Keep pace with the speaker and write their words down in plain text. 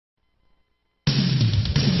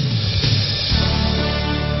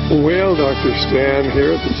Well, Dr. Stan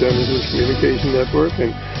here at the Genesis Communication Network,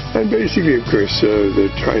 and basically, of course,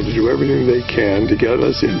 they're trying to do everything they can to get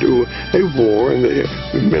us into a war in the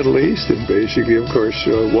Middle East, and basically, of course,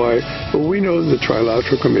 why? Well, we know the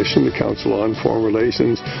Trilateral Commission, the Council on Foreign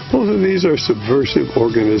Relations, both of these are subversive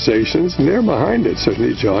organizations, and they're behind it.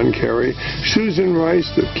 Certainly John Kerry, Susan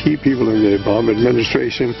Rice, the key people in the Obama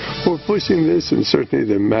administration who are pushing this, and certainly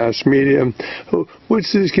the mass media,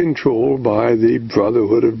 which is controlled by the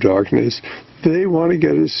Brotherhood of Darkness. They want to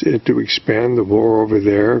get us to expand the war over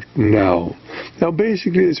there now. Now,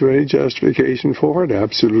 basically, is there any justification for it?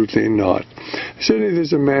 Absolutely not. Certainly,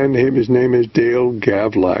 there's a man named, his name is Dale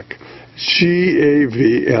Gavlak,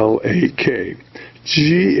 Gavlak,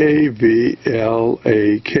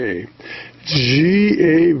 Gavlak.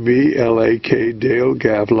 Gavlak, Dale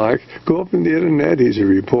Gavlak. Go up on the internet. He's a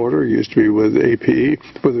reporter. He used to be with AP.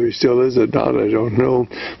 Whether he still is or not, I don't know.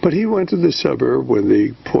 But he went to the suburb where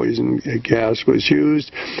the poison gas was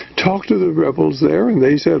used, talked to the rebels there, and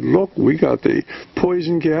they said, look, we got the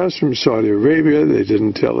poison gas from Saudi Arabia. They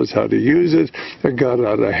didn't tell us how to use it. It got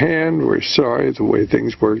out of hand. We're sorry the way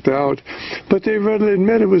things worked out. But they readily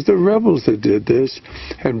admit it was the rebels that did this.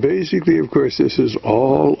 And basically, of course, this is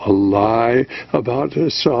all a lie about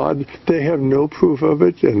Assad. They have no proof of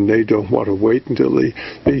it, and they don't want to wait until the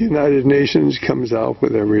United Nations comes out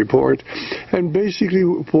with a report. And basically,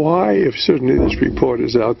 why, if certainly this report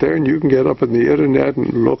is out there, and you can get up on the internet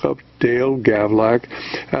and look up Dale Gavlak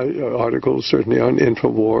articles, certainly on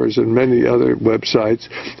InfoWars and many other websites,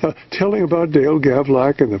 telling about Dale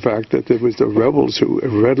Gavlak and the fact that it was the rebels who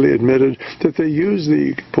readily admitted that they used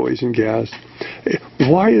the poison gas.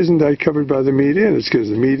 Why isn't that covered by the media? And it's because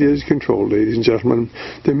the media is controlled, ladies and gentlemen.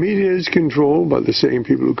 The media is controlled by the same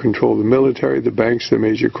people who control the military, the banks, the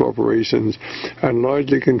major corporations, and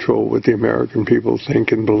largely control what the American people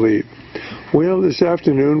think and believe. Well, this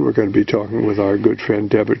afternoon we're going to be talking with our good friend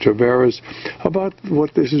Deborah Tavares about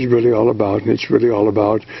what this is really all about, and it's really all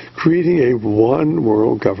about creating a one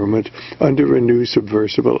world government under a new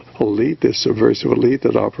subversive elite, this subversive elite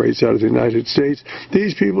that operates out of the United States.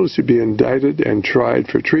 These people should be indicted and tried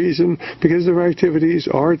for treason because their activities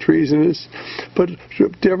are treasonous. But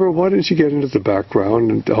Deborah, why don't you get into the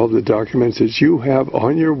background and all the documents that you have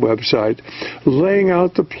on your website laying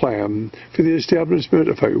out the plan for the establishment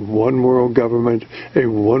of a one world government, a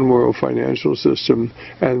one world financial system,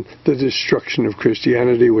 and the destruction of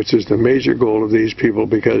Christianity, which is the major goal of these people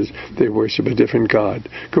because they worship a different God.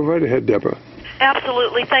 Go right ahead, Deborah.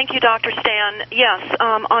 Absolutely. Thank you, Dr. Stan. Yes,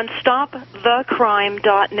 on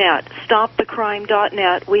stopthecrime.net,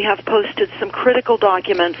 stopthecrime.net, we have posted some critical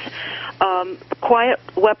documents, quiet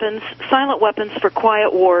weapons, silent weapons for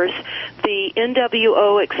quiet wars, the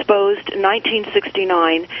NWO exposed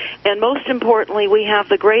 1969, and most importantly, we have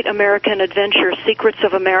the Great American Adventure, Secrets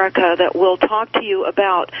of America, that will talk to you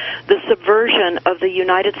about the subversion of the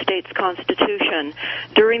United States Constitution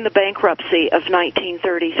during the bankruptcy of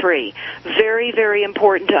 1933. Very, very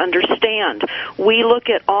important to understand. We look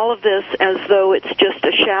at all of this as though it's just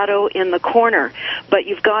a shadow in the corner, but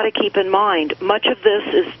you've got to keep in mind, much of this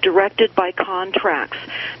is directed by contracts.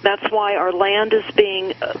 That's why our land is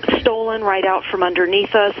being stolen right out from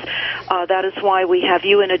underneath us. That is why we have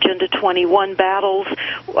UN Agenda 21 battles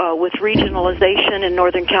with regionalization in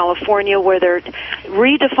Northern California, where they're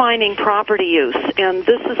redefining property use. And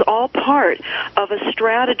this is all part of a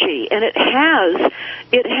strategy, and it has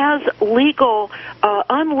legal,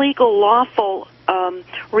 unlegal, lawful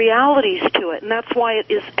realities to it, and that's why it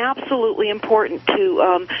is absolutely important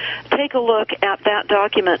to take a look at that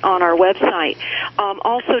document on our website.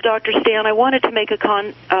 Also, Dr. Stan, I wanted to make a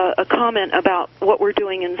comment about what we're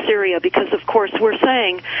doing in Syria, because, of course, we're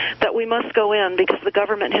saying that we must go in because the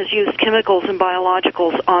government has used chemicals and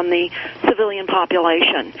biologicals on the civilian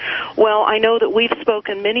population. Well, I know that we've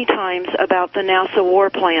spoken many times about the NASA war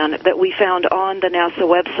plan that we found on the NASA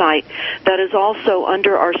website that is also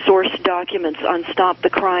under our source documents on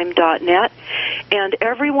stopthecrime.net, and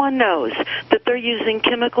everyone knows that they're using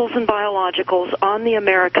chemicals and biologicals on the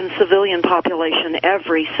American civilian population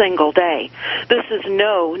every single day. This is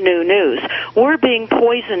no new news. We're being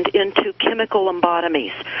poisoned into chemical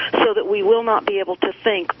lobotomies so that we will not be able to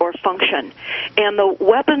think or function. And the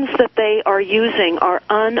weapons that they are using are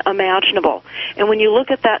unimaginable. And when you look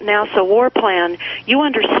at that NASA war plan, you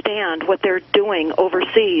understand what they're doing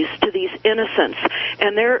overseas to these innocents.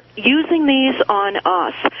 And they're using these on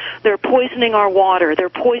us. They're poisoning our water. They're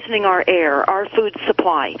poisoning our air, our food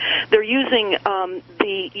supply. They're using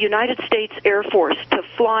the United States Air Force to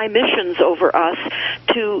fly missions over us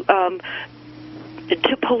to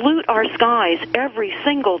to pollute our skies every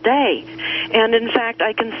single day. And in fact,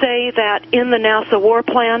 I can say that in the NASA war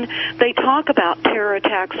plan, they talk about terror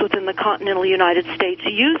attacks within the continental United States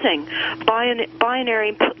using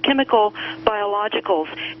binary chemical biologicals,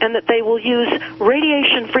 and that they will use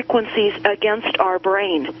radiation frequencies against our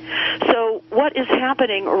brain. So what is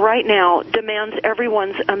happening right now demands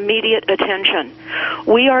everyone's immediate attention.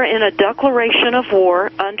 We are in a declaration of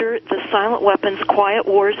war under the Silent Weapons Quiet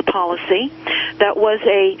Wars policy. That was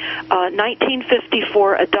a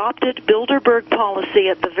 1954 adopted Bilderberg policy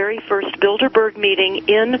at the very first Bilderberg meeting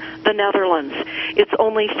in the Netherlands. It's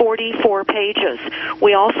only 44 pages.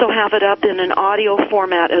 We also have it up in an audio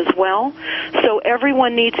format as well. So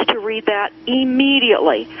everyone needs to read that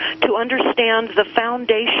immediately to understand the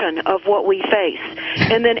foundation of what we face.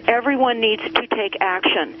 And then everyone needs to take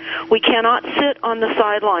action. We cannot sit on the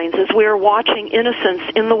sidelines as we are watching innocents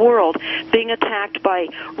in the world being attacked by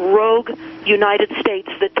rogue United States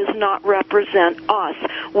that does not represent us.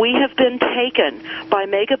 We have been taken by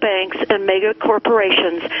mega banks and mega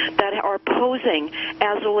corporations that are posing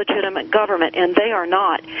as a legitimate government, and they are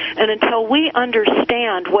not. And until we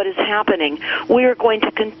understand what is happening, we are going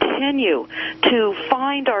to continue to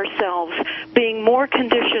find ourselves being more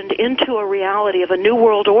conditioned into a reality of a new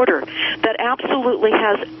world order that absolutely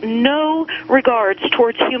has no regards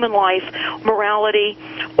towards human life, morality,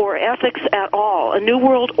 or ethics at all. A new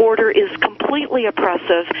world order is completely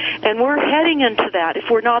oppressive, and we're heading into that, if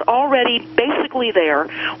we're not already basically there,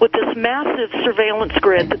 with this massive surveillance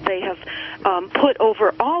grid that they have put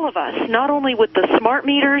over all of us, not only with the smart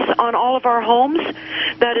meters on all of our homes.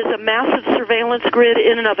 That is a massive surveillance grid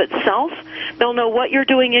in and of itself. They'll know what you're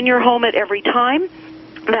doing in your home at every time.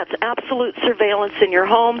 That's absolute surveillance in your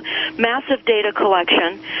home, massive data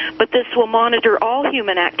collection, but this will monitor all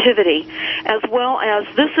human activity, as well as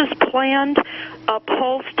this is planned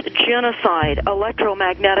pulsed genocide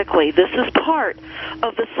electromagnetically. This is part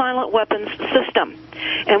of the silent weapons system.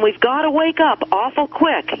 And we've got to wake up awful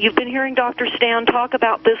quick. You've been hearing Dr. Stan talk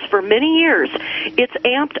about this for many years. It's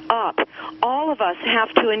amped up. All of us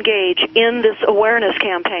have to engage in this awareness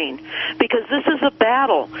campaign because this is a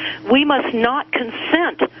battle. We must not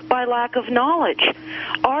consent by lack of knowledge.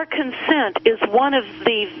 Our consent is one of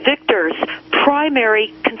the victors'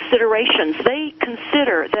 primary considerations. They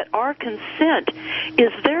consider that our consent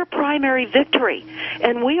is their primary victory,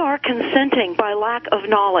 and we are consenting by lack of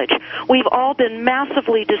knowledge. We've all been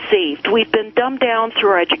massively deceived. We've been dumbed down through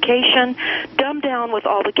our education, dumbed down with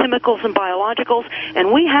all the chemicals and biologicals,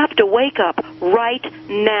 and we have to wake up right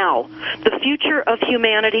now. The future of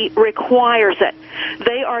humanity requires it.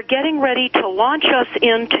 They are getting ready to launch us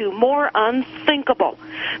into more unthinkable.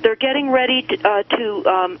 They're getting ready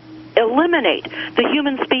to eliminate the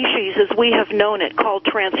human species as we have known it, called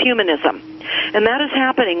transhumanism. And that is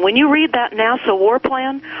happening. When you read that NASA war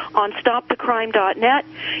plan on stopthecrime.net,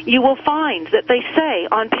 you will find that they say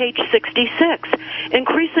on page 66,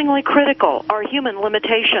 increasingly critical are human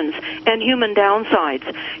limitations and human downsides.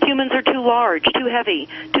 Humans are too large, too heavy,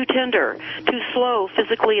 too tender, too slow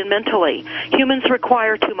physically and mentally. Humans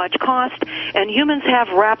require too much cost, and humans have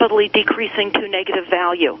rapidly decreasing to negative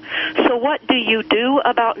value. So what do you do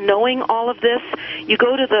about knowing all of this? You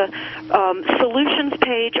go to the solutions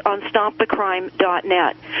page on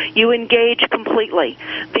stopthecrime.net. You engage completely.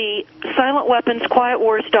 The Silent Weapons Quiet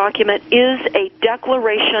Wars document is a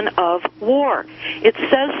declaration of war. It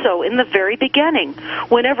says so in the very beginning.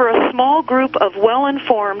 Whenever a small group of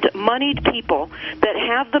well-informed, moneyed people that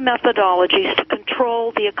have the methodologies to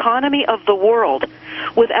control the economy of the world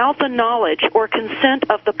without the knowledge or consent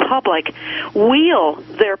of the public wield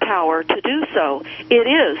their power to do so, it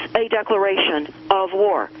is a declaration of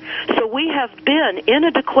war. So we have been in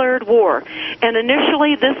a declared war, and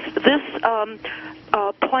initially this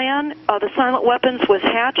plan, the silent weapons, was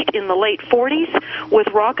hatched in the late 40s with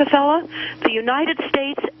Rockefeller, the United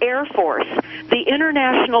States Air Force, the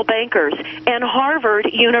international bankers, and Harvard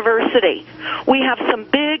University. We have some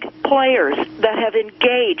big players that have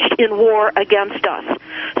engaged in war against us.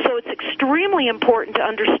 So it's extremely important to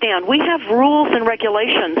understand we have rules and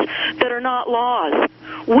regulations that are not laws.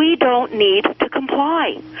 We don't need to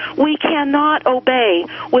comply. We cannot obey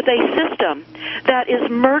with a system that is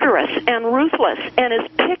murderous and ruthless and is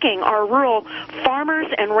picking our rural farmers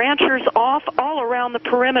and ranchers off all around the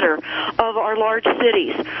perimeter of our large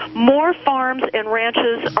cities. More farms and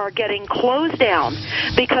ranches are getting closed down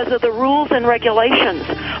because of the rules and regulations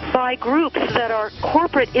by groups that are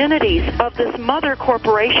corporate entities of this mother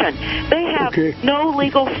corporation. They have no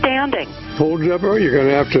legal standing. Hold, Deborah. You're going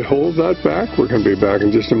to have to hold that back. We're going to be back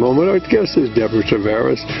in just a moment. Our guest is Deborah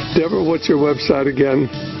Tavares. Deborah, what's your website again?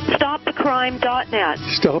 Stop the StopTheCrime.net.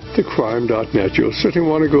 StopTheCrime.net. You'll certainly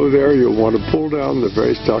want to go there. You'll want to pull down the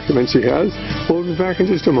various documents he has. We'll be back in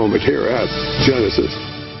just a moment here at Genesis.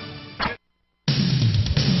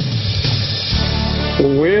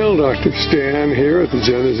 Well, Dr. Stan here at the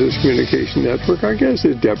Genesis Communication Network. Our guest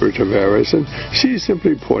is Deborah Tavares, and she's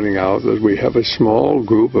simply pointing out that we have a small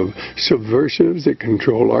group of subversives that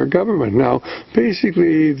control our government. Now,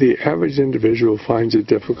 basically, the average individual finds it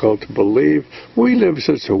difficult to believe. We live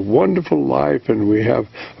such a wonderful life, and we have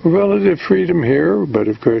relative freedom here, but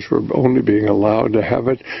of course, we're only being allowed to have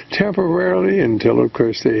it temporarily until, of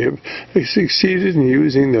course, they have succeeded in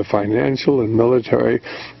using the financial and military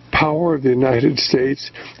power of the United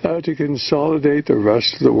States to consolidate the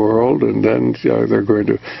rest of the world, and then they're going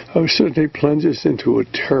to certainly plunge us into a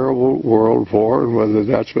terrible world war, and whether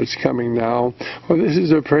that's what's coming now or this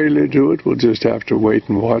is a prelude to it, we'll just have to wait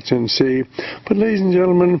and watch and see. But ladies and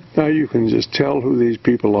gentlemen, now you can just tell who these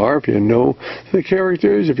people are if you know the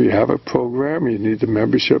characters. If you have a program, you need the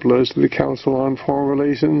membership list of the Council on Foreign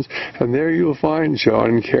Relations, and there you'll find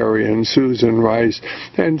John Kerry and Susan Rice,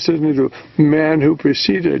 and certainly the man who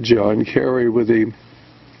preceded John Kerry with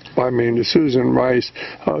Susan Rice,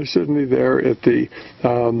 certainly there at the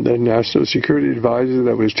National Security Advisor,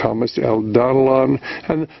 that was Thomas L. Donilon,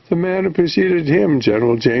 and the man who preceded him,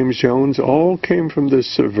 General James Jones, all came from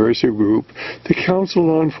this subversive group. The Council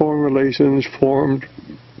on Foreign Relations formed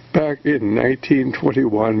back in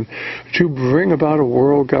 1921 to bring about a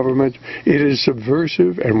world government. It is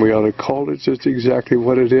subversive, and we ought to call it just exactly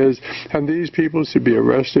what it is. And these people should be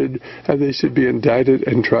arrested, and they should be indicted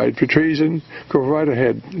and tried for treason. Go right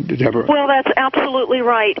ahead, Deborah. Well, that's absolutely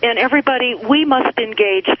right. And everybody, we must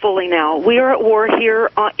engage fully now. We are at war here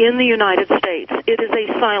in the United States. It is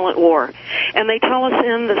a silent war. And they tell us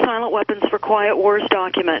in the Silent Weapons for Quiet Wars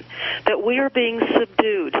document that we are being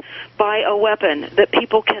subdued by a weapon that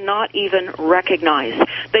people cannot even recognize.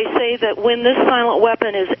 They say that when this silent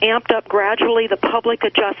weapon is amped up gradually, the public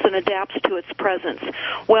adjusts and adapts to its presence.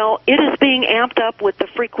 Well, it is being amped up with the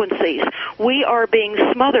frequencies. We are being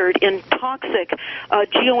smothered in toxic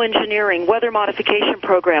geoengineering, weather modification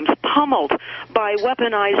programs, pummeled by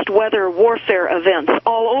weaponized weather warfare events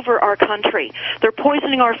all over our country. They're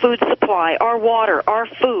poisoning our food supply, our water, our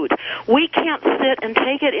food. We can't sit and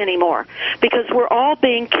take it anymore because we're all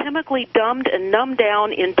being chemically dumbed and numbed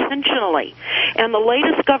down intentionally. And the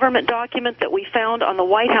latest government document that we found on the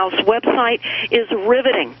White House website is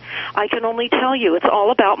riveting. I can only tell you it's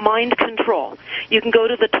all about mind control. You can go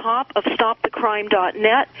to the top of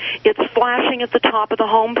StopTheCrime.net. It's flashing at the top of the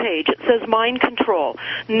homepage. It says mind control.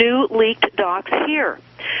 New leaked docs here.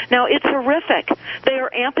 Now, it's horrific. They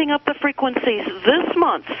are amping up the frequencies this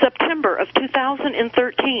month, September of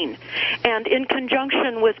 2013, and in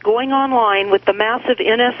conjunction with going online with the massive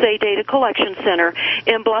NSA Data Collection Center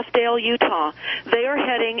in Bluffdale, Utah, they are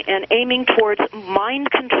heading and aiming towards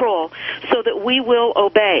mind control so that we will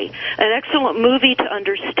obey. An excellent movie to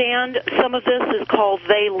understand some of this is called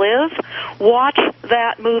They Live. Watch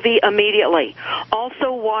that movie immediately.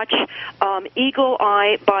 Also watch Eagle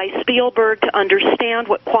Eye by Spielberg to understand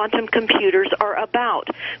what quantum computers are about.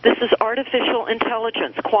 This is artificial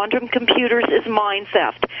intelligence. Quantum computers is mind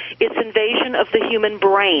theft. It's invasion of the human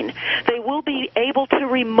brain. They will be able to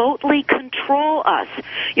remotely control us.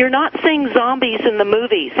 You're not seeing zombies in the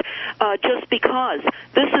movies just because.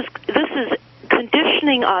 This is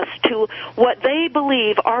conditioning us to what they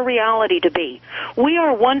believe our reality to be. We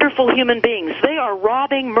are wonderful human beings. They are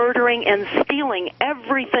robbing, murdering, and stealing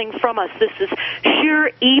everything from us. This is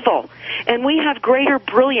sheer evil. And we have greater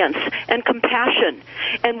brilliance and compassion.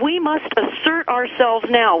 And we must assert ourselves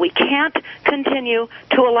now. We can't continue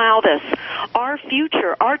to allow this. Our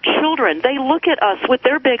future, our children, they look at us with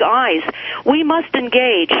their big eyes. We must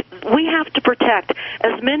engage. We have to protect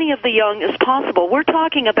as many of the young as possible. We're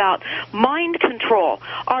talking about mind control,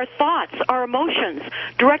 our thoughts, our emotions,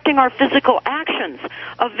 directing our physical actions.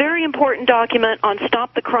 A very important document on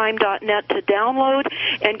StopTheCrime.net to download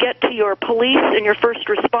and get to your police and your first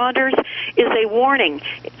responders is a warning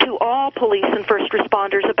to all police and first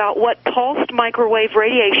responders about what pulsed microwave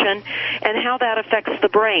radiation and how that affects the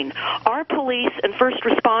brain. Our police and first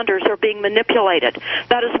responders are being manipulated.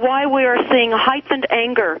 That is why we are seeing heightened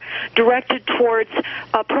anger directed towards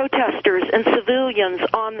protesters and civilians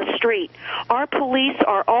on the street. Our police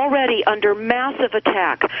are already under massive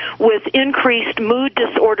attack with increased mood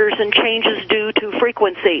disorders and changes due to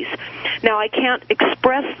frequencies. Now, I can't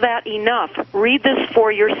express that enough. Read this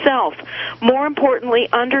for yourself. More importantly,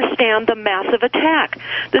 understand the massive attack.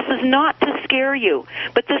 This is not to scare you,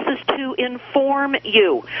 but this is to inform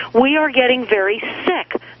you. We are getting very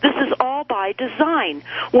sick. This is all by design.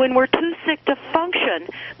 When we're too sick to function,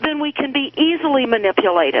 then we can be easily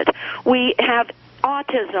manipulated. We have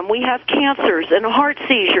autism, we have cancers and heart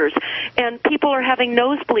seizures, and people are having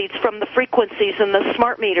nosebleeds from the frequencies and the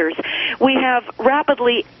smart meters. We have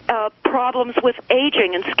rapidly problems with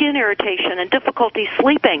aging and skin irritation and difficulty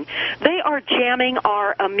sleeping. They are jamming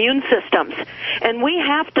our immune systems, and we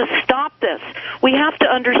have to stop this. We have to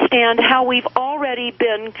understand how we've already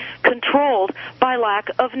been controlled by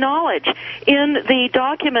lack of knowledge. In the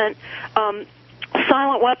document,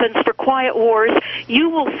 Silent Weapons for Quiet Wars, you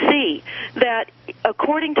will see that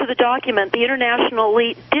according to the document, the international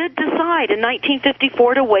elite did decide in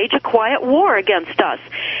 1954 to wage a quiet war against us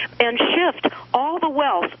and shift all the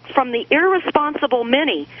wealth from the irresponsible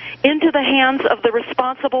many into the hands of the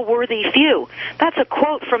responsible worthy few. That's a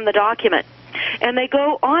quote from the document. And they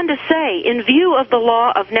go on to say, in view of the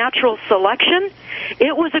law of natural selection,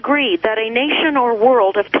 it was agreed that a nation or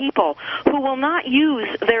world of people who will not use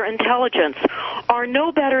their intelligence are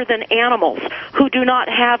no better than animals who do not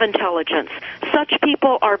have intelligence. Such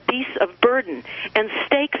people are beasts of burden and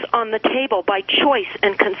stakes on the table by choice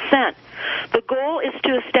and consent. The goal is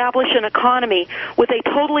to establish an economy with a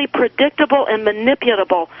totally predictable and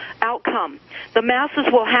manipulable outcome. The masses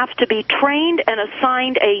will have to be trained and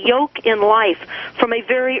assigned a yoke in life from a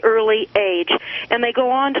very early age. And they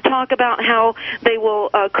go on to talk about how they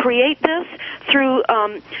will create this through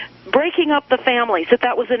breaking up the families,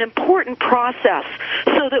 that was an important process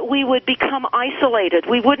so that we would become isolated.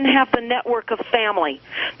 We wouldn't have the network of family.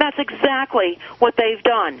 That's exactly what they've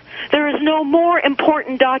done. There is no more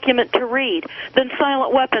important document to read than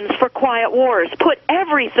Silent Weapons for Quiet Wars. Put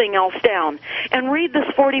everything else down and read this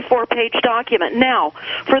 44-page document. Now,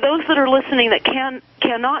 for those that are listening that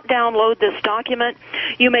cannot download this document,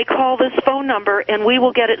 you may call this phone number and we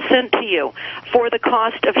will get it sent to you for the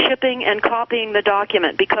cost of shipping and copying the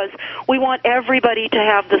document, because we want everybody to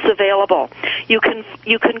have this available. You can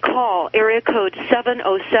call area code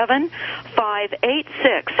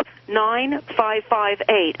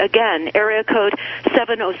 707-586-9558. Again, area code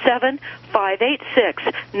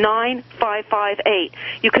 707-586-9558.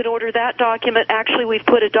 You can order that document. Actually, we've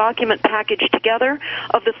put a document package together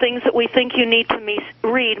of the things that we think you need to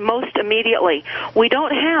read most immediately. We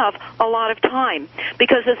don't have a lot of time,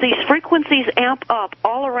 because as these frequencies amp up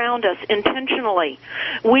all around us intentionally,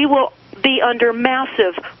 we will be under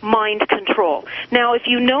massive mind control. Now, if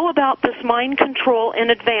you know about this mind control in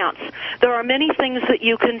advance, there are many things that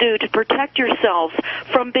you can do to protect yourselves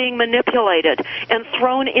from being manipulated and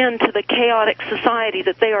thrown into the chaotic society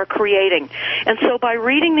that they are creating. And so by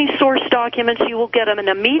reading these source documents, you will get an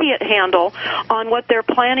immediate handle on what they're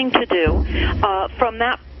planning to do from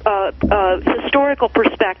that historical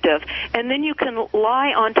perspective, and then you can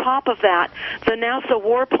lie on top of that the NASA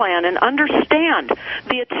war plan and understand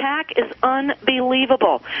the attack is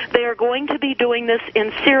unbelievable. They are going to be doing this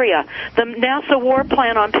in Syria. The NASA war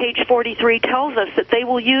plan on page 43 tells us that they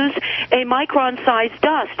will use a micron-sized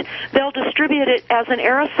dust. They'll distribute it as an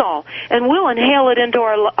aerosol, and we'll inhale it into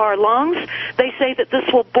our lungs. They say that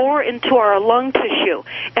this will bore into our lung tissue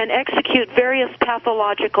and execute various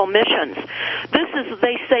pathological missions. This is,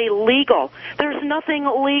 they say, legal. There's nothing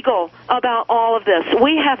legal about all of this.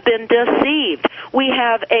 We have been deceived. We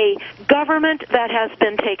have a government that has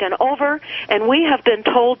been taken over, and we have been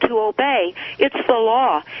told to obey. It's the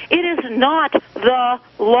law. It is not the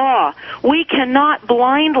law. We cannot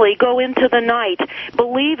blindly go into the night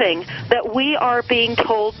believing that we are being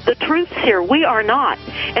told the truths here. We are not.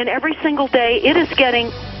 And every single day it is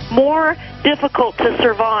getting more difficult to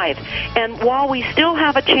survive. And while we still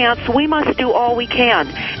have a chance, we must do all we can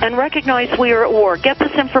and recognize we are at war. Get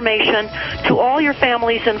this information to all your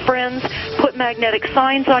families and friends. Put magnetic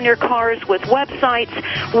signs on your cars with websites.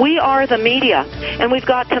 We are the media, and we've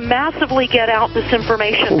got to massively get out this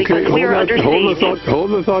information because we are under siege.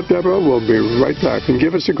 Hold the thought, Deborah. We'll be right back, and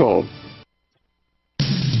give us a call.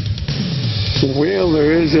 Well,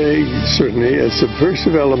 there is certainly a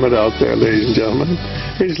subversive element out there, ladies and gentlemen.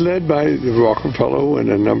 It's led by Rockefeller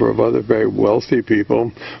and a number of other very wealthy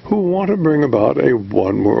people who want to bring about a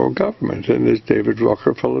one-world government. And as David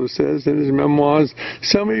Rockefeller says in his memoirs,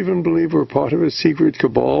 some even believe we're part of a secret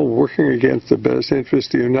cabal working against the best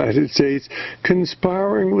interest of the United States,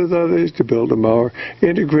 conspiring with others to build a more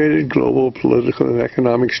integrated global political and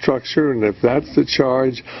economic structure. And if that's the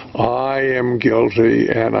charge, I am guilty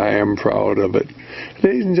and I am proud of of it.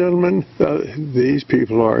 Ladies and gentlemen, these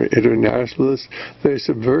people are internationalists, they're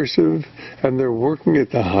subversive, and they're working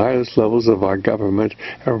at the highest levels of our government.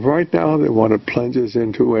 And right now they want to plunge us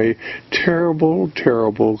into a terrible,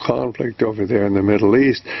 terrible conflict over there in the Middle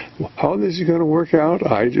East. How this is going to work out,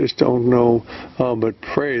 I just don't know, but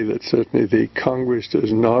pray that certainly the Congress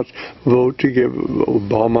does not vote to give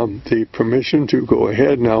Obama the permission to go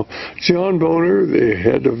ahead. Now, John Boehner, the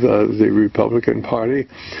head of the Republican Party,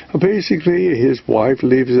 basically his wife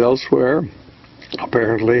lives elsewhere.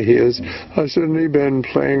 Apparently he has certainly been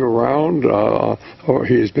playing around, or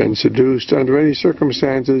he has been seduced. Under any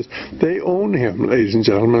circumstances, they own him, ladies and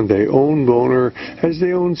gentlemen. They own Boehner, as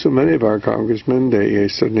they own so many of our congressmen. They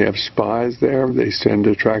certainly have spies there. They send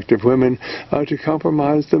attractive women to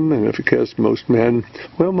compromise them. And of course, most men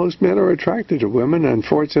are attracted to women.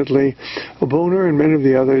 Unfortunately, Boehner and many of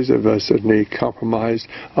the others have certainly compromised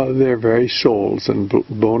their very souls. And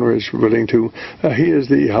Boehner is willing to, he is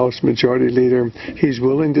the House Majority Leader. He's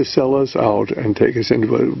willing to sell us out and take us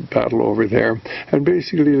into a battle over there. And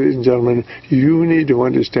basically, ladies and gentlemen, you need to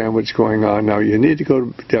understand what's going on now. You need to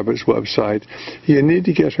go to Deborah's website. You need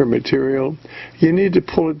to get her material. You need to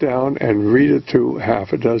pull it down and read it through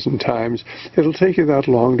half a dozen times. It'll take you that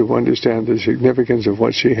long to understand the significance of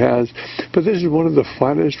what she has. But this is one of the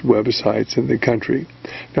finest websites in the country.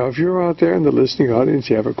 Now, if you're out there in the listening audience,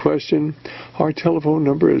 you have a question, our telephone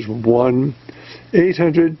number is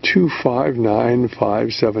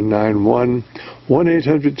 1-800-259-5791,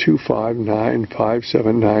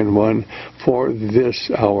 1-800-259-5791 for this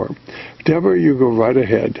hour. Deborah, you go right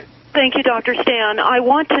ahead. Thank you, Dr. Stan. I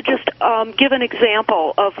want to just give an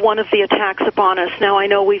example of one of the attacks upon us. Now, I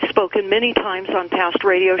know we've spoken many times on past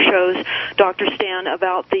radio shows, Dr. Stan,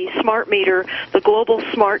 about the smart meter, the global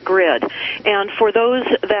smart grid. And for those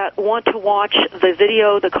that want to watch the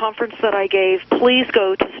video, the conference that I gave, please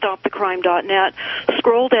go to stopthecrime.net,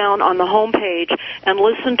 scroll down on the home page, and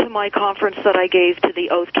listen to my conference that I gave to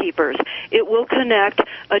the Oath Keepers. It will connect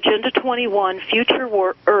Agenda 21, Future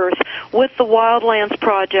Earth, with the Wildlands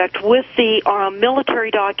Project, with the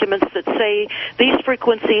military documents that say these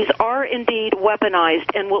frequencies are indeed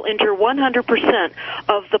weaponized and will injure 100%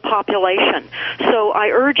 of the population. So I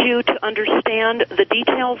urge you to understand the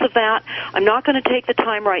details of that. I'm not going to take the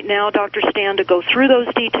time right now, Dr. Stan, to go through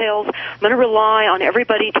those details. I'm going to rely on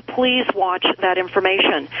everybody to please watch that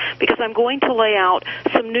information, because I'm going to lay out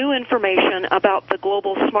some new information about the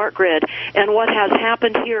global smart grid and what has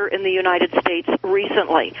happened here in the United States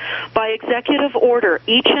recently. By executive order,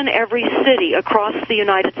 each and every city across the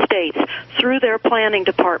United States, through their planning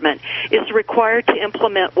department, is required to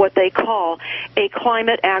implement what they call a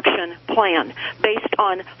climate action plan based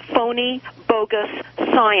on phony, bogus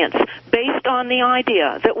science, based on the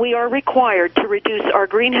idea that we are required to reduce our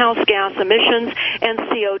greenhouse gas emissions and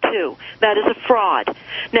CO2. That is a fraud.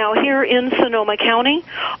 Now, here in Sonoma County,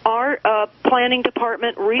 our planning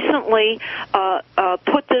department recently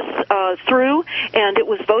put this through, and it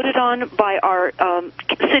was voted on by our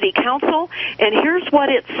city council, and here's what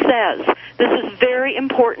it says. This is very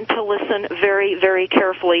important to listen very, very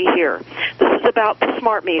carefully here. This is about the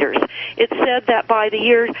smart meters. It said that by the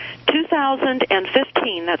year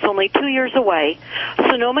 2015, that's only 2 years away,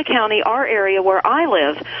 Sonoma County, our area where I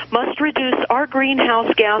live, must reduce our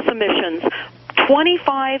greenhouse gas emissions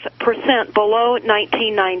 25% below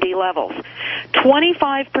 1990 levels.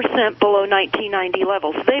 25% below 1990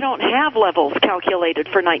 levels. They don't have levels calculated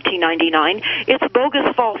for 1999. It's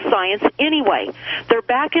bogus false science anyway. They're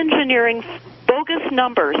back engineering bogus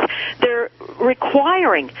numbers. They're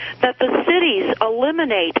requiring that the cities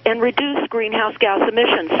eliminate and reduce greenhouse gas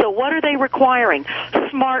emissions. So what are they requiring?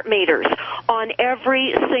 Smart meters on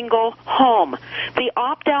every single home. The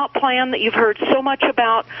opt-out plan that you've heard so much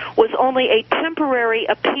about was only a temporary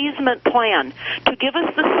appeasement plan to give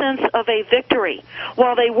us the sense of a victory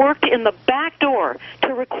while they worked in the back door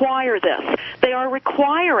to require this. They are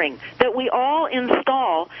requiring that we all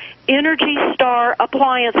install Energy Star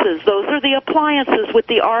appliances. Those are the appliances with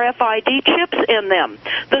the RFID chips in them,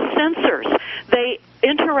 the sensors. They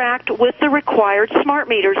interact with the required smart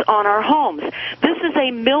meters on our homes. This is a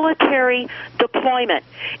military deployment.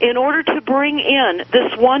 In order to bring in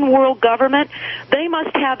this one world government, they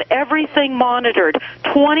must have everything monitored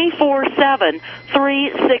 24/7,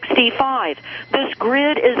 365. This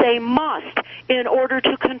grid is a must in order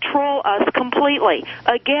to control us completely.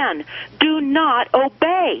 Again, do not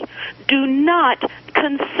obey. Do not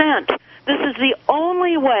consent This is the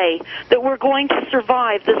only way that we're going to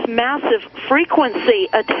survive this massive frequency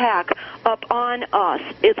attack up on us.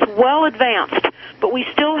 It's well advanced, but we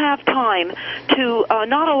still have time to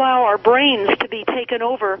not allow our brains to be taken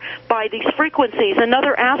over by these frequencies.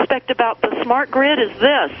 Another aspect about the smart grid is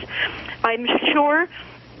this. I'm sure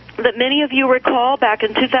that many of you recall back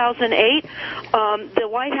in 2008, the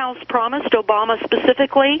White House promised, Obama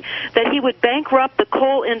specifically, that he would bankrupt the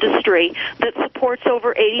coal industry that supports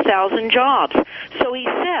over 80,000 jobs. So he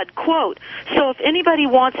said, quote, so if anybody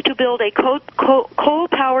wants to build a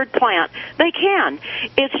coal-powered plant, they can.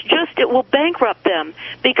 It's just it will bankrupt them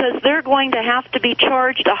because they're going to have to be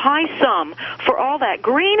charged a high sum for all that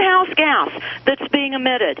greenhouse gas that's being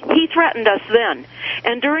emitted. He threatened us then.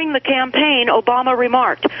 And during the campaign, Obama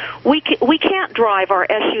remarked, we can't drive our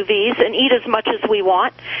SUVs and eat as much as we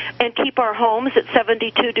want and keep our homes at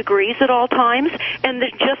 72 degrees at all times and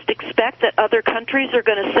then just expect that other countries are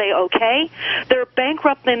going to say okay. They're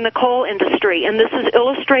bankrupting the coal industry, and this is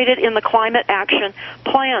illustrated in the climate action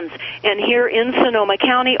plans. And here in Sonoma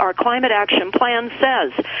County, our climate action plan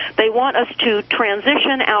says they want us to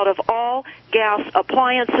transition out of all gas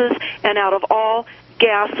appliances and out of all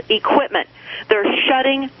gas equipment. They're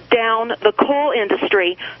shutting down the coal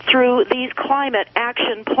industry through these climate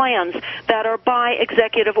action plans that are by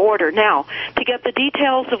executive order. Now, to get the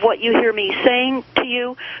details of what you hear me saying to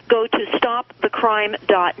you, go to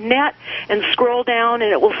stopthecrime.net and scroll down,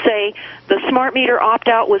 and it will say the smart meter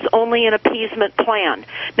opt-out was only an appeasement plan.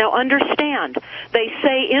 Now, understand, they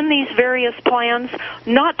say in these various plans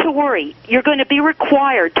not to worry. You're going to be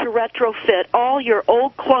required to retrofit all your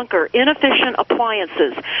old clunker, inefficient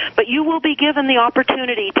appliances, but you will be given the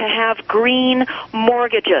opportunity to have green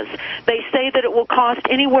mortgages. They say that it will cost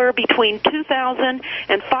anywhere between $2,000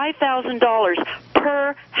 and $5,000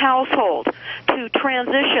 per household to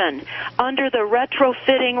transition under the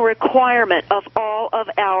retrofitting requirement of all of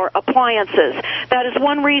our appliances. That is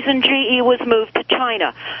one reason GE was moved to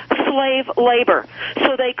China, slave labor,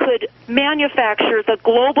 so they could manufacture the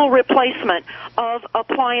global replacement of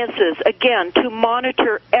appliances, again, to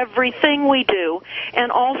monitor everything we do,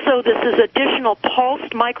 and also this is additional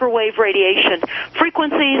pulsed microwave radiation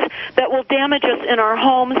frequencies that will damage us in our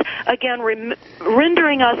homes, again,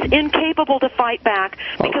 rendering us incapable to fight back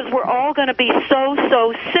because we're all going to be so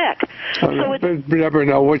sick. So Deborah,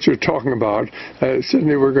 now what you're talking about,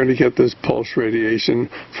 certainly we're going to get this pulse radiation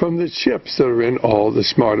from the chips that are in all the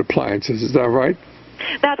smart appliances. Is that right?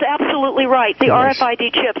 That's absolutely right, the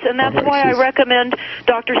RFID chips. And that's why I recommend,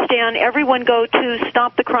 Dr. Stan, everyone go to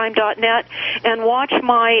stopthecrime.net and watch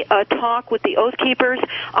my talk with the Oath Keepers.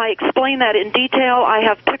 I explain that in detail. I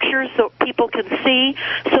have pictures so people can see,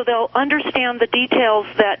 so they'll understand the details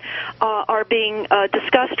that are being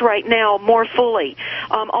discussed right now more fully.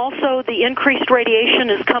 Also, the increased radiation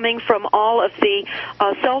is coming from all of the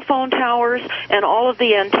cell phone towers and all of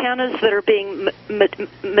the antennas that are being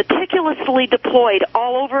meticulously deployed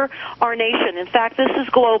all over our nation. In fact, this is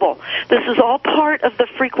global. This is all part of the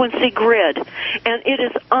frequency grid, and it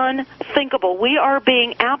is unthinkable. We are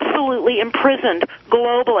being absolutely imprisoned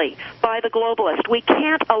globally by the globalists. We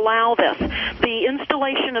can't allow this. The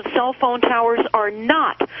installation of cell phone towers are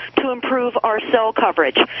not to improve our cell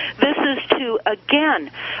coverage. This is to, again,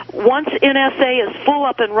 once NSA is full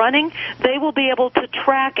up and running, they will be able to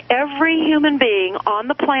track every human being on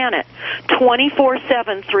the planet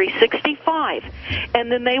 24/7, 365.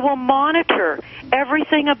 And then they will monitor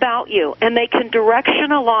everything about you, and they can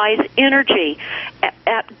directionalize energy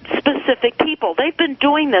at specific people. They've been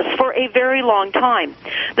doing this for a very long time.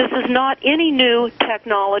 This is not any new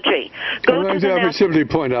technology. I would simply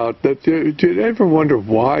point out that did you ever wonder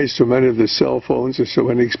why so many of the cell phones are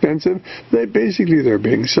so inexpensive? They're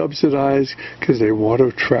being subsidized because they want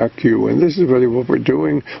to track you, and this is really what we're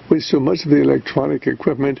doing with so much of the electronic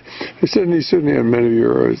equipment. Certainly on many of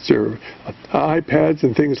your iPads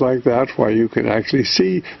and things like that, where you can actually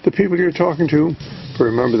see the people you're talking to. But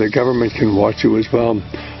remember, the government can watch you as well.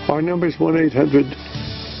 Our number is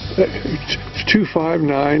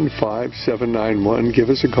 1-800-259-5791. Give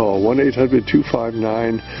us a call,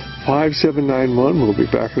 1-800-259-5791. We'll be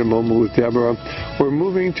back in a moment with Deborah. We're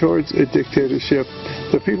moving towards a dictatorship.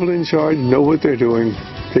 The people in charge know what they're doing.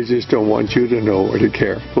 They just don't want you to know or to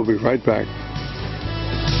care. We'll be right back.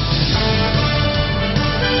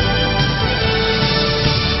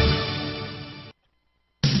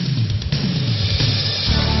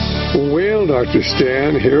 Well, Dr.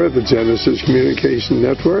 Stan here at the Genesis Communication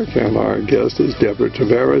Network, and our guest is Deborah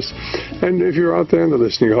Tavares. And if you're out there in the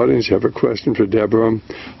listening audience, you have a question for Deborah,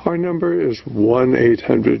 our number is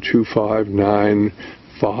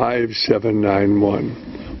 1-800-259-5791.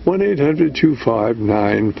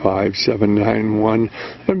 1-800-259-5791.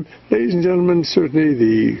 And ladies and gentlemen, certainly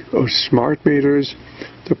the smart meters,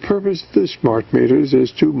 the purpose of the smart meters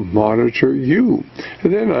is to monitor you.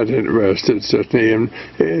 And they're not interested, certainly,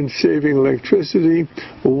 in saving electricity.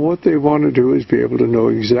 What they want to do is be able to know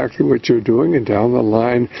exactly what you're doing, and down the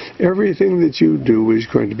line, everything that you do is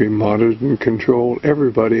going to be monitored and controlled.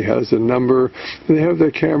 Everybody has a number. They have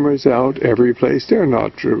their cameras out every place. They're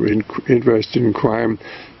not interested in crime.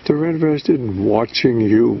 They're interested in watching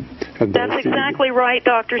you. And that's exactly right,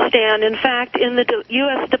 Dr. Stan. In fact, in the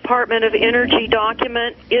U.S. Department of Energy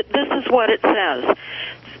document, this is what it says.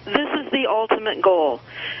 This is the ultimate goal,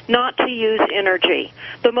 not to use energy.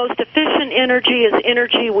 The most efficient energy is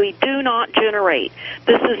energy we do not generate.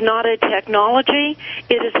 This is not a technology.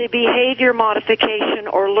 It is a behavior modification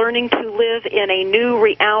or learning to live in a new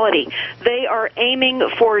reality. They are aiming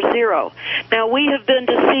for zero. Now, we have been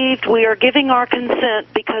deceived. We are giving our consent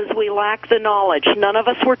because we lack the knowledge. None of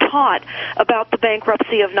us were taught about the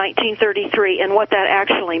bankruptcy of 1933 and what that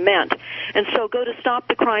actually meant. And so go to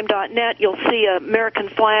stopthecrime.net. You'll see an American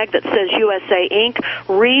flag that says USA Inc.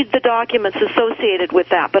 Read the documents associated with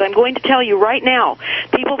that. But I'm going to tell you right now,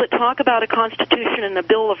 people that talk about a Constitution and a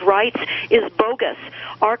Bill of Rights is bogus.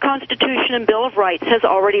 Our Constitution and Bill of Rights has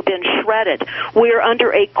already been shredded. We are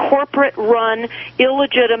under a corporate-run,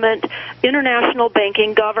 illegitimate international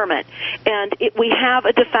banking government. And we have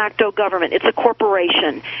a de facto government. It's a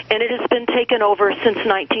corporation. And it has been taken over since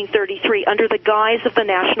 1933 under the guise of the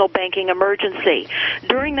national banking emergency.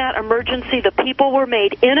 During that emergency, the people were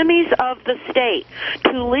made enemies of the state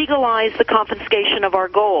to legalize the confiscation of our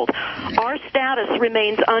gold. Our status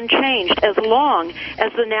remains unchanged as long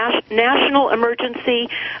as the national emergency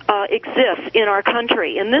exists in our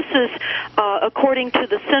country. And this is according to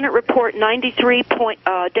the Senate Report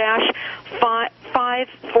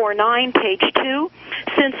 93-549, page 2.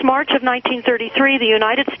 Since March of 1933, the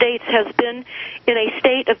United States has been in a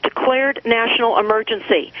state of declared national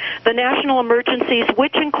emergency. The national emergencies,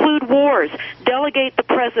 which include wars, delegate the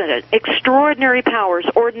President extraordinary powers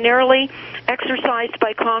ordinarily exercised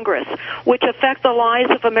by Congress, which affect the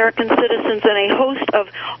lives of American citizens in a host of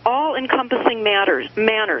all-encompassing manners.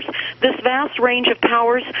 This vast range of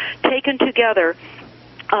powers taken together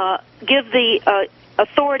give the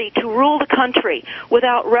authority to rule the country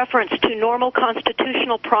without reference to normal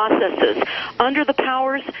constitutional processes. Under the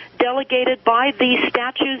powers delegated by these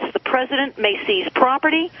statutes, the President may seize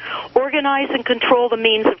property, organize and control the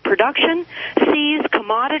means of production, seize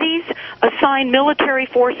commodities, assign military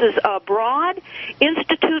forces abroad,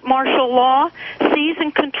 institute martial law, seize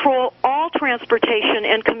and control all transportation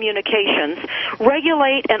and communications,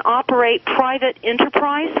 regulate and operate private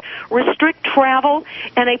enterprise, restrict travel,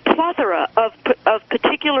 and a plethora of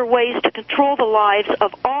particular ways to control the lives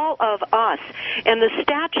of all of us. And the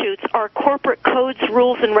statutes are corporate codes,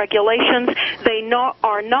 rules, and regulations. They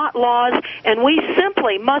are not laws, and we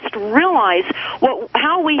simply must realize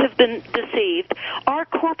how we have been deceived. Our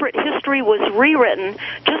corporate history was rewritten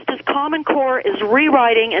just as Common Core is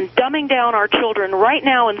rewriting and dumbing down our children right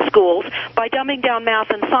now in schools by dumbing down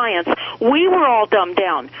math and science. We were all dumbed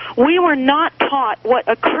down. We were not taught what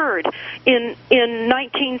occurred in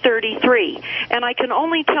 1933. And I can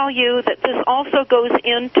only tell you that this also goes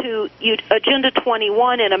into Agenda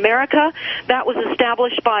 21 in America. That was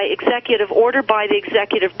established by executive order by the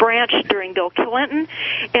executive branch during Bill Clinton.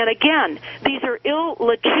 And again, these are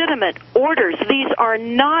illegitimate orders. These are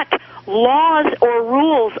not laws or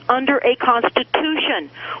rules under a constitution.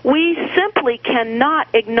 We simply cannot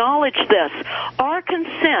acknowledge this. Our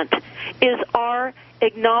consent is our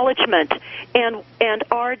acknowledgement and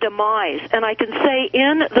our demise. And I can say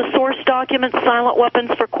in the source document, Silent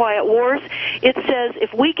Weapons for Quiet Wars, it says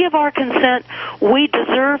if we give our consent, we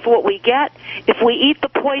deserve what we get. If we eat the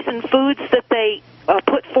poison foods that they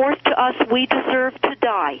put forth to us, we deserve to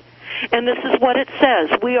die. And this is what it says.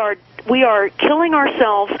 We are killing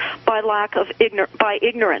ourselves by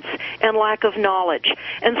ignorance and lack of knowledge.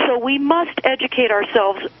 And so we must educate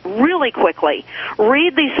ourselves really quickly.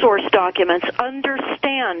 Read these source documents.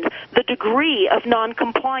 Understand the degree of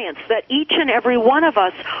noncompliance that each and every one of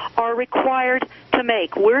us are required to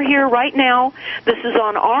make. We're here right now. This is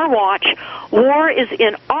on our watch. War is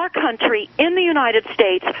in our country, in the United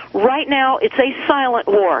States. Right now, it's a silent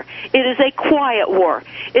war. It is a quiet war.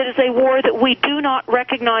 It is a war that we do not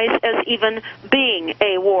recognize as even being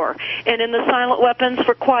a war. And in the Silent Weapons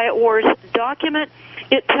for Quiet Wars document,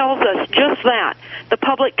 it tells us just that. The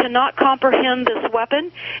public cannot comprehend this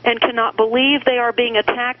weapon and cannot believe they are being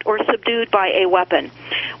attacked or subdued by a weapon.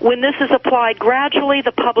 When this is applied gradually,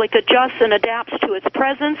 the public adjusts and adapts to its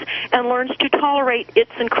presence and learns to tolerate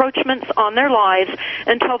its encroachments on their lives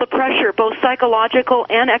until the pressure, both psychological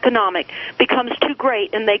and economic, becomes too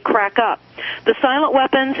great and they crack up. The Silent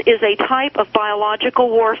Weapons is a type of biological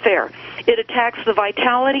warfare. It attacks the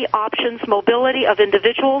vitality, options, mobility of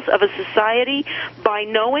individuals, of a society, by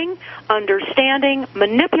knowing, understanding,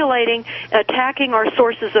 manipulating, attacking our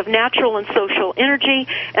sources of natural and social energy,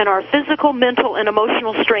 and our physical, mental, and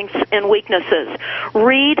emotional strengths and weaknesses.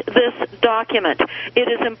 Read this document. It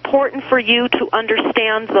is important for you to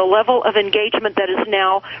understand the level of engagement that is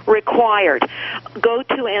now required. Go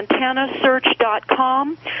to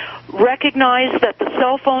antennasearch.com. Recognize that the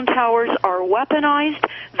cell phone towers are weaponized.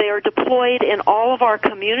 They are deployed in all of our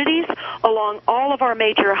communities, along all of our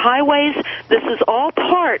major highways. This is all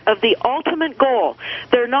part of the ultimate goal.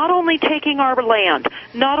 They're not only taking our land,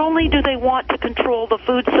 not only do they want to control the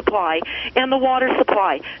food supply and the water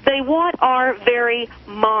supply, they want our very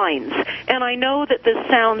minds. And I know that this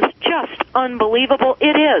sounds just unbelievable.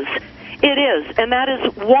 It is. It is, and that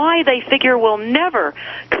is why they figure we'll never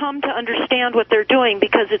come to understand what they're doing,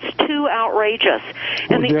 because it's too outrageous.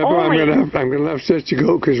 And Deborah, I'm going to have to let you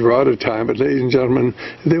go because we're out of time. But ladies and gentlemen,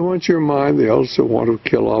 they want your mind. They also want to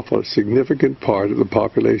kill off a significant part of the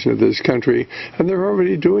population of this country, and they're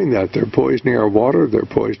already doing that. They're poisoning our water. They're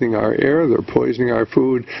poisoning our air. They're poisoning our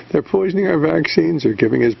food. They're poisoning our vaccines. They're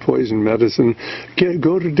giving us poison medicine.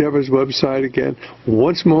 Go to Deborah's website again.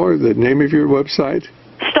 Once more, the name of your website?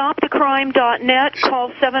 StopTheCrime.net.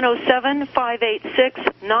 Call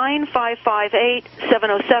 707-586-9558,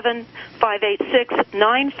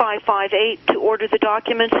 707-586-9558 to order the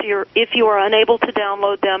documents if you are unable to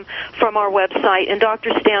download them from our website. And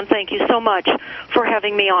Dr. Stan, thank you so much for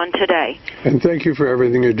having me on today. And thank you for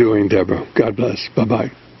everything you're doing, Deborah. God bless.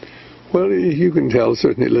 Bye-bye. Well, you can tell,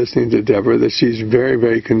 certainly listening to Deborah, that she's very,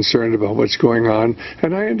 very concerned about what's going on.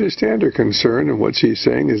 And I understand her concern, and what she's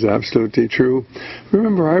saying is absolutely true.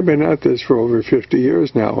 Remember, I've been at this for over 50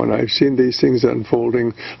 years now, and I've seen these things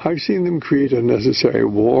unfolding. I've seen them create unnecessary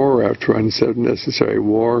war after unnecessary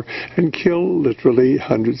war and kill literally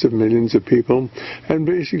hundreds of millions of people. And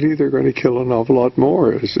basically, they're going to kill an awful lot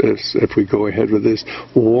more if we go ahead with this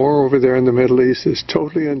war over there in the Middle East. This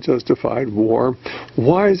totally unjustified war.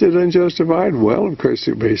 Why is it unjustified? Well, of course,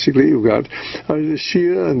 basically you've got the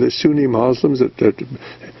Shia and the Sunni Muslims that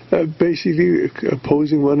basically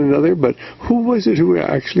opposing one another. But who was it who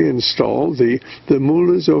actually installed the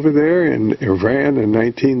mullahs over there in Iran in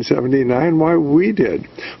 1979? Why, we did.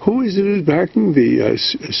 Who is it who's backing the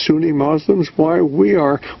Sunni Muslims? Why, we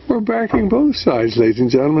are. We're backing both sides, ladies and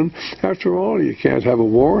gentlemen. After all, you can't have a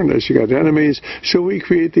war unless you got enemies, so we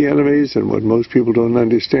create the enemies. And what most people don't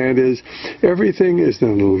understand is everything is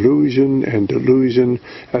an illusion and delusion,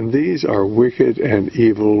 and these are wicked and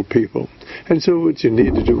evil people. And so what you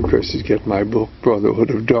need to do, of course, is get my book, Brotherhood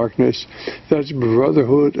of Darkness. That's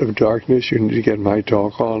Brotherhood of Darkness. You need to get my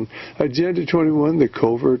talk on Agenda 21, the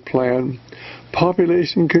covert plan,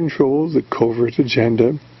 population control, the covert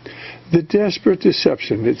agenda, the desperate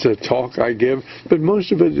deception. It's a talk I give, but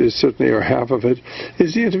most of it is certainly, or half of it,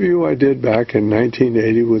 is the interview I did back in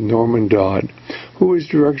 1980 with Norman Dodd, who was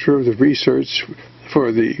director of the research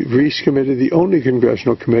for the Reese Committee, the only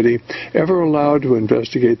congressional committee ever allowed to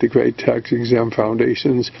investigate the great tax-exempt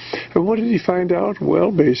foundations. And what did he find out? Well,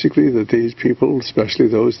 basically that these people, especially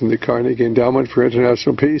those in the Carnegie Endowment for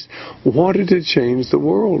International Peace, wanted to change the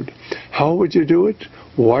world. How would you do it?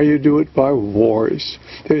 Why you do it? By wars.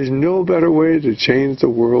 There's no better way to change the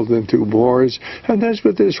world than through wars, and that's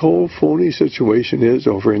what this whole phony situation is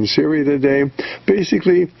over in Syria today.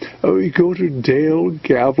 Basically, we go to Dale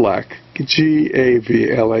Gavlak,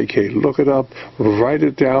 G-A-V-L-A-K. Look it up, write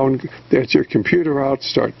it down, get your computer out,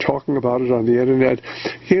 start talking about it on the internet.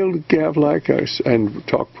 Dale Gavlak, and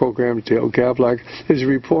talk program, Dale Gavlak, is a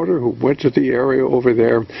reporter who went to the area over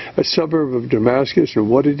there, a suburb of Damascus, and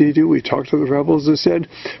what did he do? He talked to the rebels and said,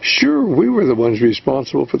 sure, we were the ones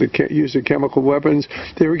responsible for the use of chemical weapons.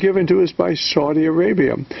 They were given to us by Saudi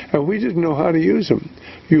Arabia, and we didn't know how to use them.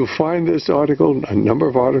 You'll find this article, a number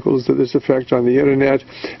of articles to this effect on the internet,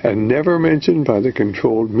 and never mentioned by the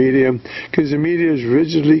controlled media, because the media is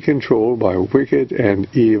rigidly controlled by wicked and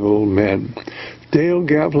evil men. Dale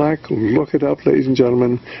Gavlak, look it up, ladies and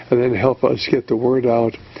gentlemen, and then help us get the word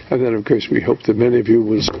out. And then, of course, we hope that many of you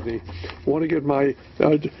will want to get my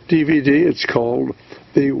DVD. It's called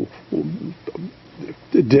the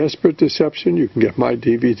Desperate Deception. You can get my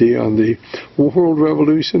DVD on the World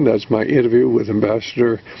Revolution. That's my interview with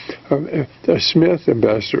Ambassador Smith,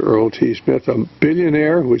 Ambassador Earl T. Smith, a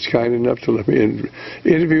billionaire who was kind enough to let me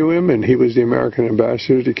interview him, and he was the American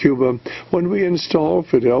ambassador to Cuba. When we installed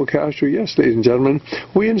Fidel Castro, yes, ladies and gentlemen,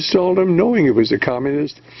 we installed him knowing he was a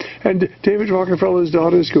communist. And David Rockefeller's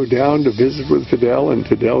daughters go down to visit with Fidel, and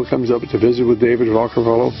Fidel comes up to visit with David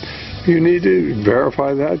Rockefeller. You need to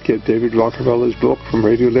verify that. Get David Rockefeller's book from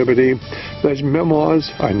Radio Liberty. That's Memoirs.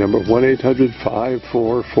 Our number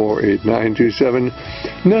 1-800-544-8927.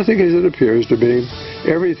 Nothing as it appears to be.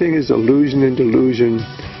 Everything is illusion and delusion.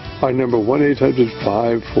 Our number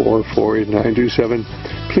 1-800-544-8927.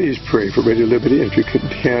 Please pray for Radio Liberty. If you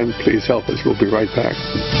can, please help us. We'll be right back.